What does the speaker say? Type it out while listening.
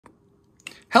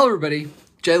Hello everybody,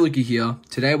 Jay Lucky here.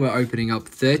 Today we're opening up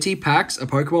 30 packs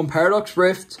of Pokemon Paradox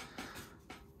Rift.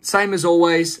 Same as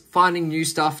always, finding new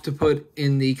stuff to put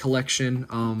in the collection.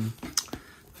 And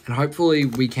hopefully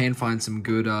we can find some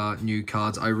good new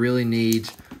cards. I really need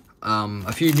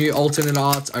a few new alternate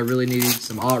arts. I really need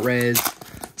some art rares,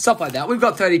 stuff like that. We've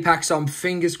got 30 packs, so I'm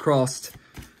fingers crossed.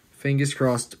 Fingers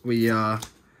crossed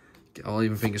I'll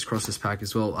even fingers cross this pack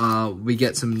as well. We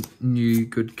get some new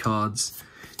good cards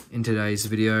in today's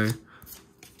video.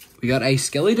 We got a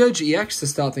Skeledirge EX to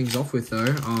start things off with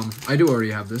though. I do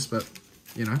already have this, but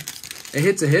you know, a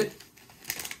hit's a hit.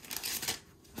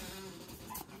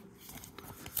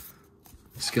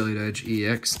 Skeledirge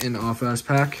EX in our first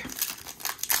pack.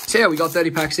 So yeah, we got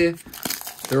 30 packs here.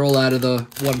 They're all out of the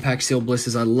one pack sealed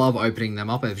blisters. I love opening them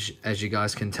up. As you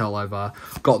guys can tell, I've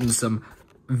gotten some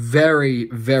very,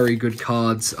 very good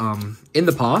cards in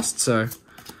the past. So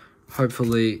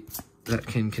hopefully that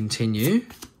can continue.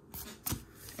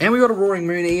 And we got a Roaring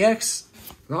Moon EX.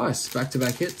 Nice,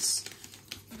 back-to-back hits.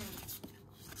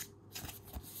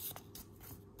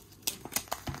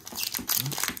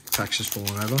 Pack's just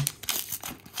falling over.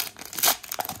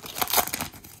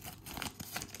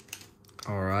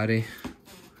 Alrighty.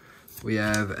 We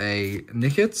have a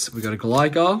Nickets. We got a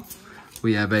Gligar.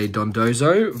 We have a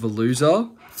Dondozo,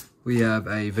 Veluza. We have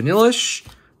a Vanillish,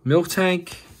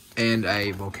 Miltank, and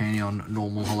a Volcanion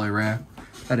normal holo rare.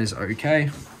 That is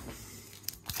okay.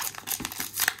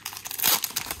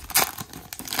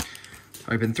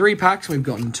 Open 3 packs, we've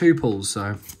gotten 2 pulls,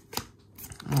 so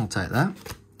I'll take that.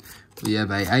 We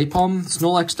have a Apom,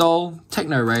 Snorlax Doll,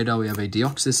 Techno Raider, we have a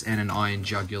Deoxys, and an Iron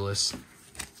Jugulus.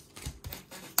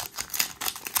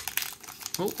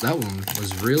 Oh, that one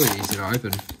was really easy to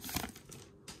open.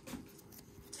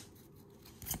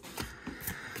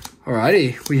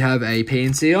 Alrighty, we have a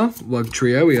Pansear,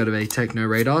 Wugtrio, we got a Techno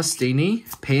Radar, Steenie,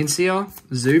 Pansear,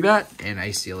 Zubat, and a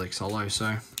Steelix Holo.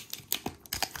 So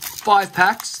 5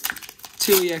 packs,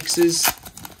 2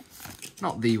 EXs.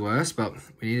 Not the worst, but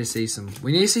we need to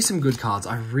see some good cards.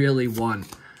 I really want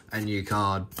a new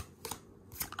card.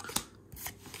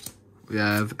 We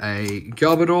have a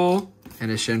Garbodor and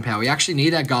a Shenpao. We actually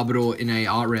need that Garbodor in a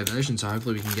art rare version, so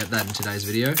hopefully we can get that in today's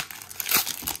video.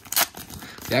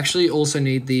 We actually also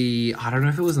need the, I don't know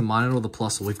if it was the Minor or the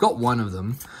Plusle. We've got one of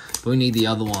them, but we need the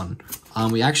other one.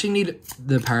 We actually need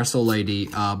the Parasol Lady,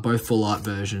 both full art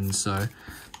versions, so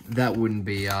that wouldn't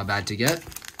be bad to get.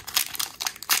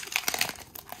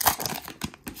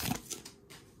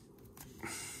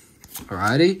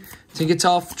 Alrighty,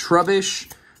 Tinkertuff, Trubbish,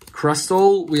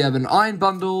 Crustle. We have an Iron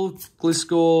Bundle,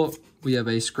 Gliscor. We have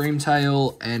a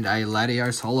Screamtail and a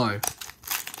Latios Holo.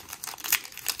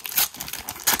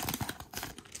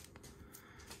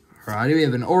 Alrighty, we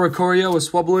have an Oricorio, a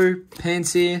Swablu,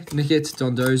 Pansear, Nickit,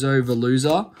 Dondozo,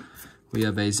 Veluza. We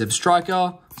have a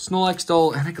Zebstrika, Snorlax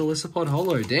Doll, and a Golisopod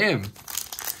Holo. Damn.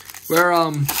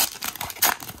 We're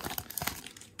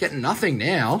getting nothing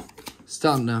now.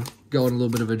 Starting to go on a little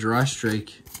bit of a dry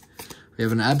streak. We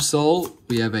have an Absol,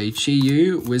 we have a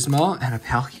Chi-Yu, Whismur, and a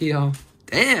Palkia.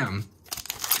 Damn.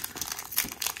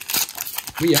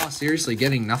 We are seriously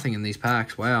getting nothing in these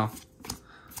packs. Wow.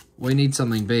 We need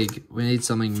something big. We need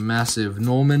something massive.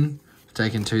 Norman,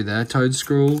 taken 2 there.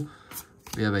 Toedscruel.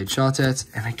 We have a Chartet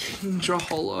and a Kingdra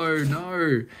Holo.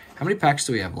 No. How many packs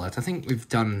do we have left? I think we've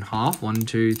done half. 1,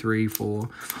 2, 3, 4,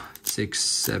 6,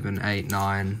 7, 8,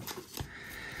 9,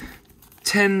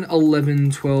 10,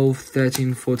 11, 12,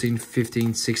 13, 14,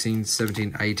 15, 16,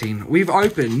 17, 18. We've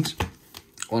opened,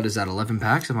 what is that, 11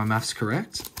 packs, if my math's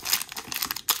correct?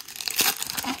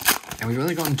 And we've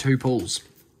only gotten 2 pulls.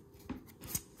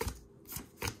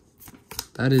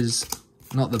 That is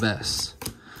not the best.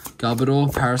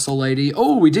 Garbodor, Parasol Lady.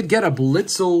 Oh, we did get a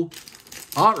Blitzel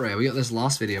art rare. We got this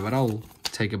last video, but I'll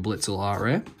take a Blitzel art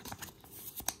rare.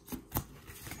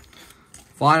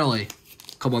 Finally.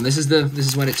 Come on, this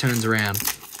is when it turns around.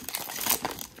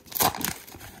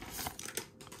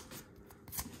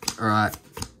 Alright.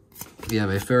 We have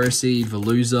a Ferroseed,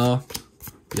 Veluza.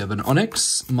 We have an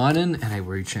Onix, Minun, and a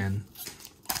Wuchen.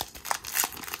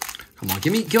 Come on,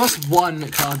 give us one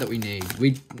card that we need.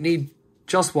 We need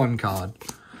just one card.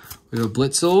 We have a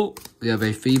Blitzel. We have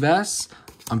a Feebas.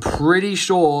 I'm pretty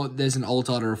sure there's an alt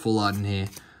art or a full art in here.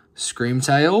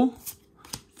 Screamtail,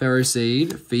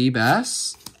 Ferroseed,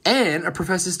 Feebas, and a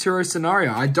Professor's Turo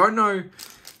scenario. I don't know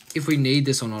if we need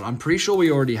this or not. I'm pretty sure we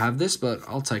already have this, but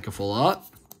I'll take a full art.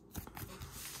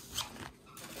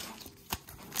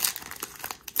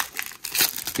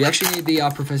 We actually need the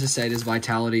Professor Sada's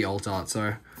Vitality alt art,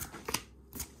 so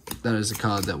that is a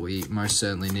card that we most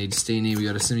certainly need. Steenie, we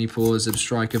got a Simipour,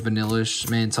 Zebstrika, Vanillish,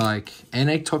 Mantike, and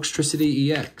a Toxtricity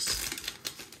EX.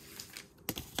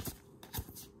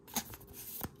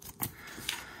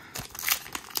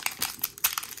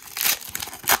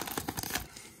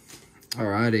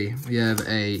 Alrighty, we have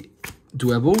a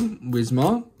Dwebble,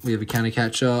 Whismar, we have a Counter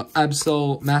Catcher,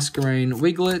 Absol, Masquerain,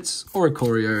 Wiglets,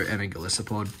 Oricorio, and a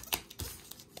Golisopod.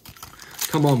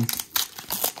 Come on.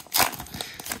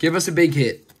 Give us a big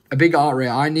hit. A big art rare.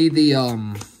 I need the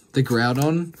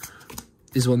Groudon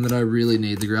is one that I really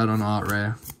need. The Groudon art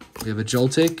rare. We have a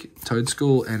Joltik,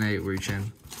 Toedscool, and a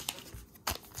Wuchen.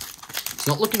 It's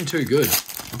not looking too good.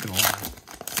 Not gonna lie.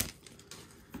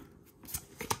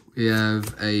 We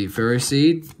have a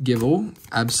Ferroseed, Givel,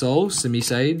 Absol,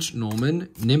 Simisage, Norman,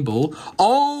 Nimble.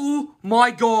 Oh my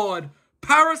god!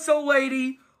 Parasol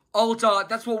Lady, Alt Art.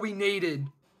 That's what we needed.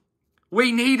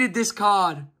 We needed this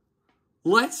card.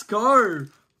 Let's go.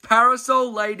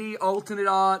 Parasol Lady, alternate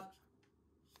art.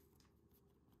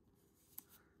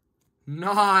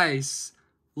 Nice.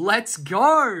 Let's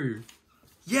go.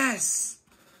 Yes.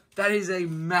 That is a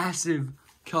massive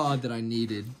card that I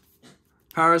needed.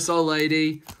 Parasol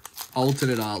Lady,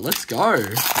 alternate art. Let's go.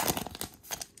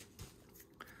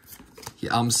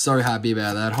 Yeah, I'm so happy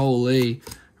about that. Holy.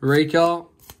 Rika.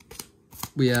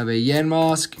 We have a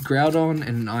Yanmask, Groudon,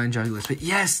 and an Iron Jugulis. But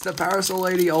yes, the Parasol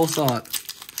Lady All-Start.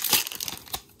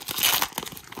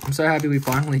 I'm so happy we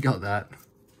finally got that.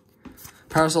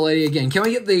 Parasol Lady again. Can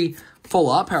we get the full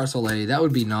art Parasol Lady? That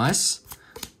would be nice.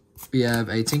 We have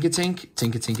a Tinkertink,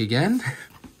 Tinkertink again.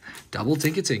 Double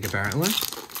Tinkertink, apparently.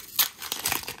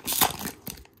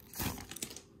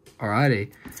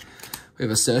 Alrighty. We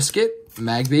have a Surskit,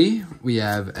 Magby. We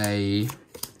have a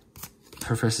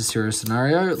Professor Serious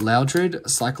Scenario, Loudred,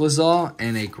 Cyclizar,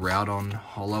 and a Groudon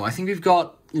Holo. I think we've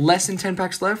got less than 10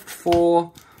 packs left.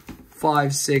 4,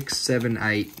 5, 6, 7,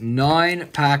 8, 9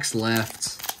 packs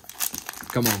left.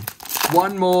 Come on.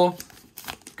 One more.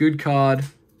 Good card.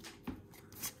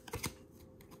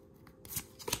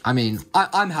 I mean,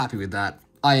 I'm happy with that.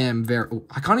 I am very... Oh,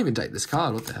 I can't even date this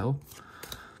card. What the hell?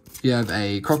 You have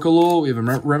a Crocodile, we have a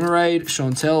Remoraid,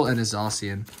 Chantel, and a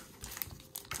Zacian.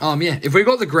 Yeah, if we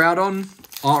got the Groudon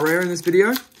art rare in this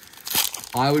video,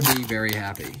 I would be very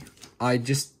happy.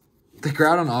 The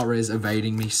Groudon art rare is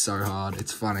evading me so hard.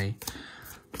 It's funny.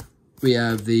 We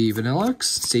have the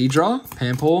Vanilluxe, Seadra,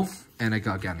 Pampor, and a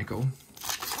Garganacl.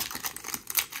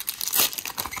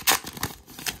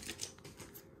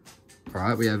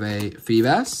 Alright, we have a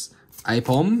Feebas,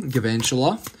 Apom,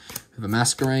 Gavantula, we have a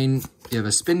Masquerain, we have a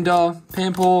Spinda,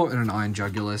 Pampor, and an Iron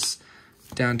Jugulis.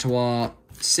 Down to our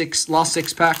last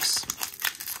 6 packs.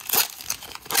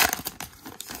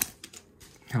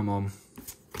 Come on.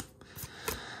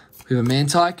 We have a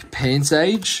Mantike,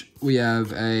 Pansage, we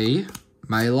have a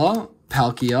Mailer,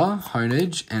 Palkia,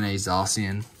 Honage, and a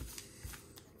Zacian.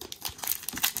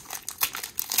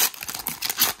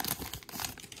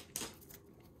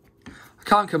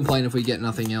 Can't complain if we get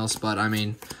nothing else, but I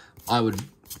mean, I would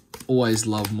always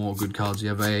love more good cards. You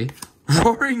have a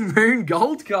Roaring Moon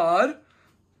Gold card.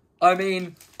 I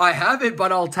mean, I have it,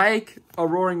 but I'll take a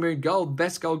Roaring Moon Gold,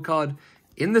 best gold card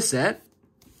in the set.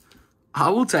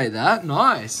 I will take that.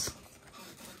 Nice.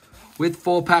 With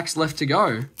 4 packs left to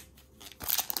go.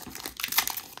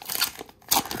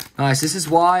 Nice. This is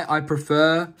why I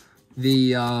prefer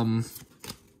the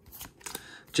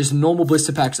just normal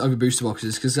blister packs over booster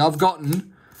boxes, because I've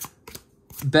gotten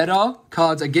better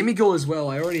cards. A Gimmighoul as well.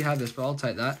 I already have this, but I'll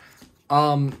take that.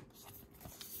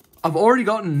 I've already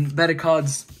gotten better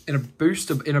cards in a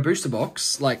booster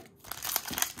box, like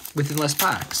within less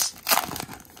packs,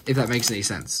 if that makes any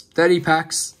sense. 30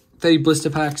 packs, 30 blister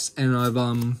packs, and I've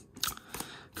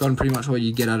gotten pretty much what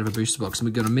you get out of a booster box. And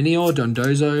we've got a Minior,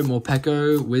 Dondozo,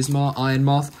 Morpeko, Whismar, Iron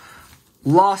Moth.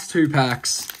 Last 2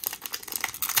 packs.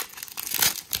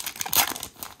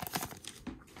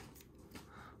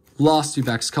 Last 2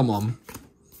 packs, come on.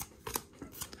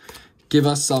 Give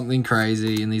us something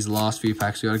crazy in these last few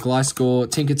packs. We got a Gliscor,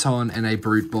 Tinkaton, and a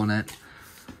Brute Bonnet.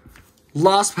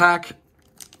 Last pack.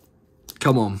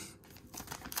 Come on.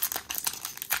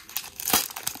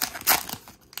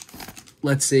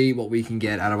 Let's see what we can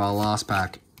get out of our last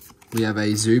pack. We have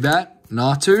a Zubat,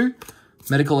 Natu,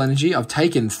 Medical Energy. I've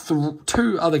taken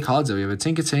 2 other cards there. We have a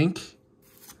Tinkatink,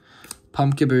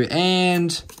 Pumpkaboo,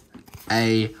 and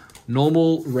a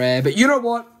normal rare. But you know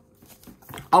what?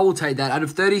 I will take that. Out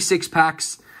of 36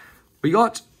 packs, we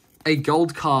got a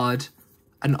gold card,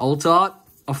 an alt art,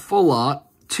 a full art,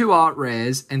 2 art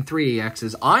rares, and 3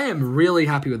 EXs. I am really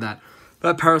happy with that.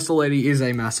 That Parasol Lady is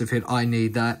a massive hit. I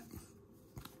need that.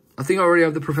 I think I already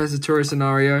have the Professor Tourist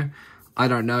scenario. I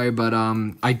don't know, but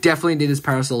I definitely need this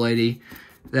Parasol Lady.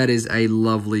 That is a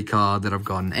lovely card that I've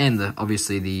gotten. And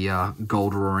obviously the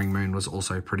Gold Roaring Moon was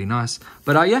also pretty nice.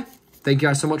 But yeah, thank you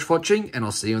guys so much for watching, and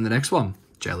I'll see you in the next one.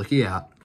 Jay Licky out.